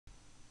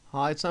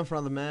Hi, it's time for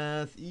another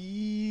math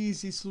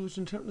easy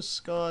solution. Time to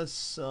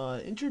discuss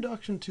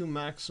introduction to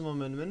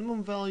maximum and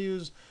minimum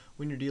values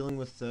when you're dealing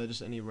with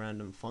just any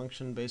random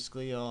function.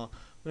 Basically, I'm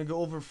going to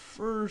go over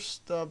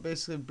first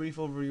basically a brief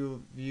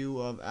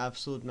overview of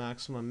absolute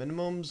maximum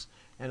minimums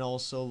and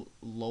also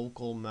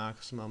local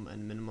maximum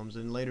and minimums.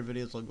 In later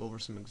videos, I'll go over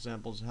some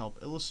examples to help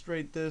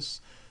illustrate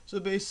this. So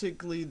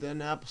basically,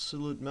 an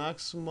absolute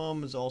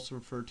maximum is also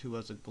referred to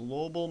as a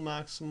global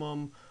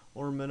maximum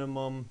or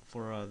minimum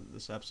for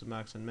this absolute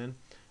max and min,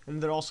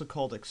 and they're also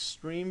called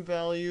extreme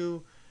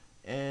value.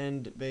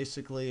 And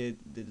basically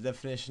the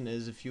definition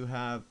is if you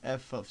have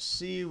f of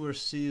c, where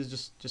c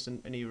is just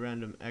any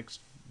random x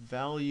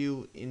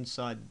value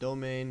inside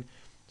domain.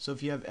 So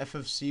if you have f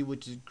of c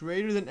which is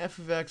greater than f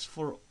of x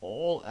for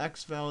all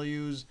x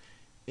values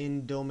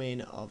in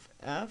domain of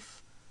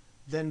f,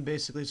 then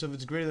basically, so if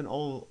it's greater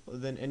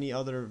than any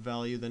other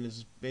value, then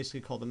it's basically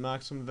called the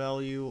maximum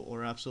value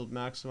or absolute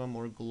maximum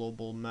or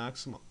global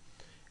maximum.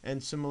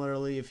 And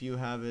similarly, if you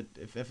have it,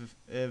 if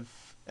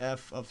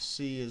f of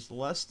c is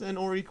less than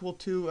or equal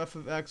to f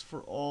of x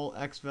for all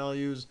x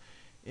values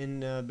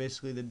in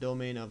basically the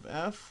domain of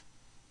f,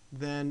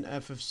 then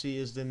f of c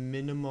is the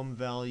minimum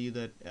value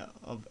that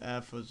of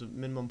f is a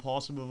minimum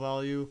possible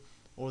value,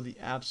 or the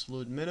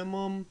absolute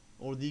minimum,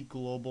 or the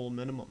global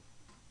minimum.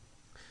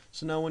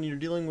 So now when you're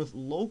dealing with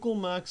local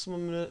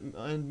maximum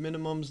and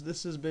minimums,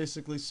 this is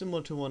basically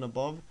similar to one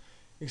above,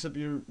 except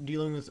you're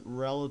dealing with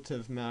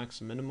relative max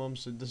and minimum,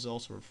 so this is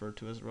also referred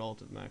to as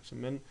relative max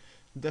and min.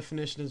 The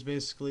definition is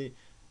basically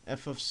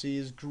f of c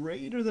is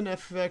greater than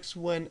f of x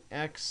when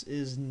x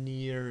is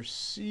near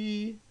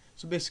c.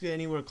 So basically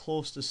anywhere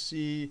close to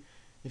c,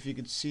 if you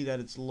could see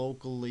that it's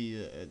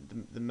locally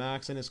the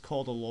max, and it's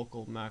called a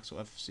local max, so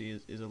f of c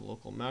is a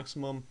local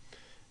maximum.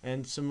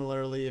 And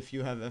similarly, if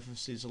you have f of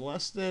c is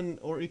less than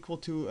or equal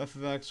to f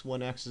of x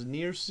when x is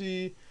near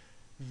c,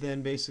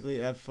 then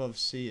basically f of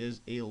c is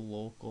a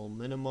local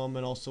minimum.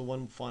 And also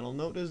one final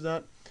note is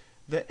that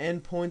the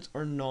endpoints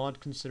are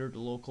not considered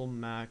local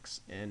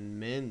max and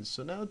min.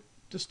 So now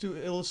just to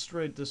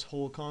illustrate this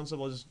whole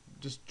concept, I'll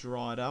just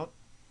draw it out.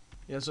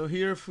 Yeah, so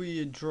here if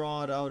we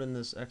draw it out in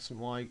this x and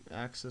y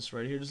axis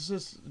right here,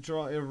 just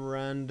draw a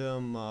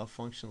random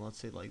function, let's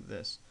say like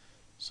this.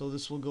 So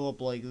this will go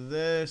up like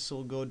this, it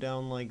will go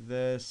down like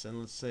this, and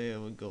let's say it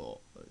would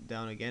go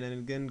down again, and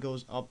again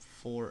goes up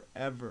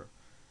forever.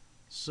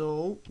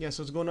 So yeah,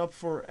 so it's going up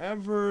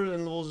forever,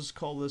 and we'll just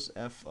call this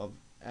f of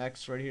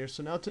x right here.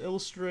 So now to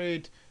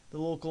illustrate the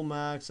local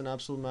max and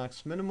absolute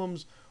max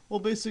minimums, well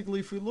basically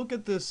if we look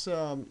at this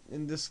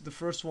in this the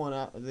first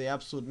one, the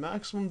absolute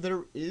maximum,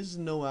 there is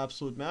no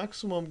absolute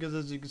maximum, because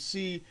as you can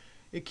see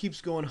it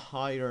keeps going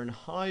higher and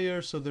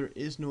higher, so there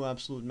is no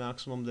absolute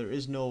maximum, there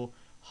is no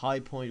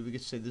high point. We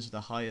could say this is the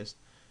highest,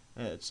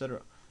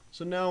 etc.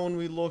 So now when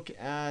we look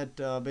at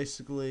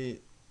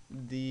basically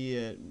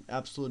the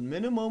absolute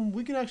minimum,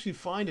 we can actually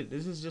find it.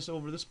 This is just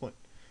over this point.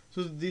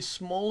 So the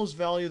smallest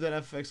value that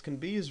f of x can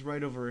be is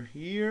right over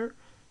here.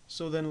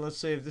 So then let's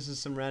say if this is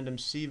some random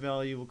c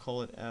value, we'll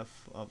call it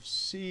f of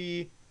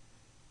c.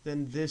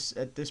 Then this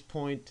at this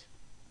point,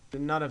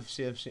 not f of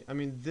c, I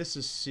mean this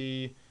is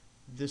c.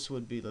 This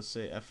would be, let's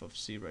say, f of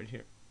c right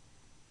here.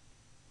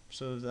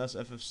 So that's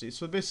f of c.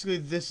 So basically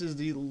this is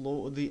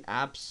the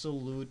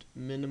absolute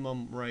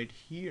minimum right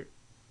here.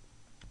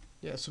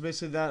 Yeah, so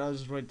basically that, I'll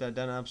just write that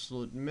down,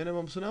 absolute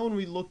minimum. So now when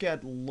we look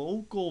at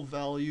local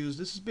values,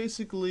 this is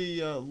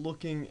basically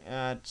looking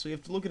at, so you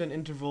have to look at an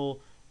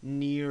interval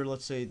near,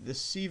 let's say, the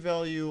c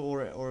value,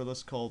 or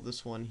let's call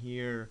this one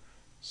here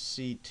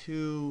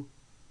c2.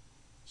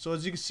 So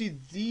as you can see,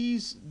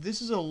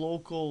 this is a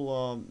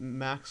local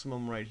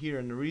maximum right here,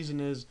 and the reason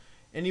is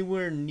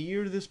anywhere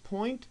near this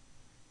point,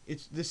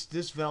 it's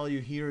this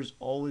value here is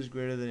always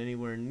greater than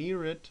anywhere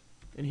near it.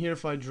 And here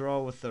if I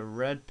draw with the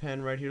red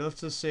pen right here,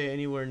 let's just say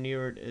anywhere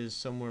near it is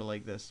somewhere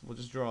like this. We'll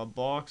just draw a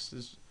box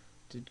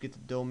to get the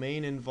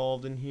domain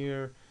involved in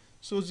here.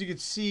 So as you can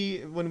see,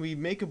 when we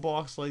make a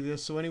box like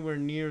this, so anywhere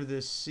near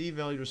this c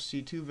value or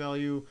c2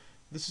 value,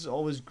 this is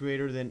always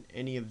greater than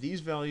any of these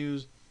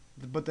values.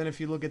 But then if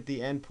you look at the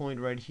endpoint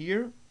right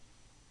here,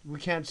 we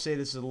can't say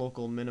this is a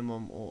local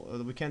minimum, or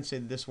we can't say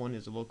this one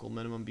is a local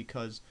minimum,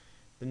 because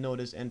the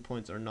notice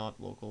endpoints are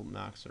not local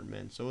max or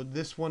min. So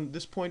this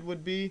point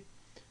would be.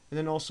 And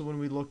then also when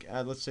we look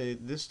at, let's say,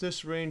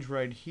 this range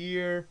right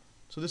here,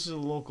 so this is a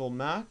local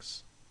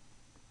max.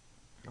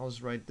 I'll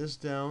just write this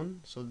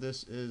down. So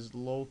this is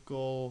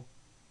local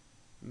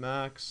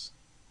max.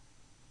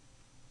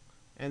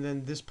 And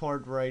then this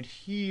part right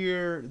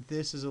here,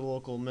 this is a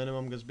local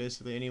minimum, because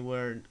basically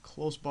anywhere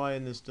close by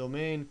in this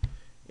domain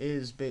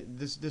is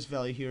this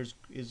value here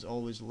is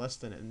always less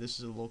than it, and this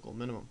is a local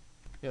minimum.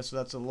 Yeah, so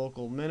that's a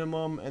local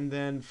minimum. And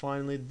then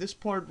finally this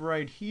part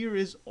right here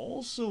is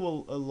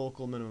also a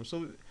local minimum.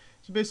 So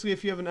basically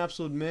if you have an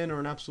absolute min or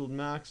an absolute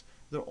max,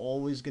 they're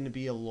always going to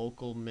be a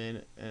local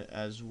min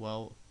as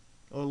well,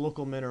 or a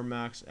local min or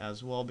max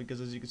as well,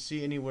 because as you can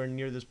see anywhere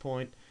near this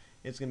point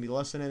it's going to be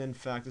less than it. In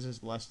fact, this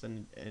is less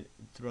than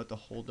throughout the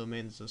whole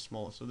domain. This is the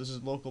smallest. So this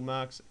is local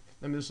max,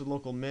 I mean, this is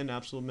local min,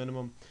 absolute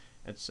minimum,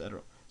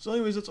 etc. So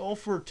anyways, that's all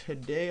for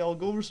today. I'll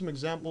go over some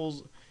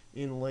examples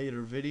in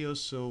later videos,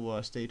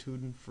 so stay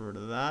tuned for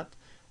that.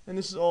 And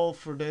this is all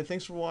for today.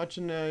 Thanks for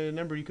watching.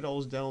 Remember, you could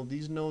always download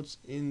these notes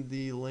in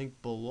the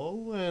link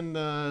below,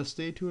 and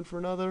stay tuned for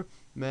another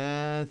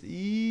Math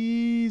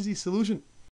Easy solution.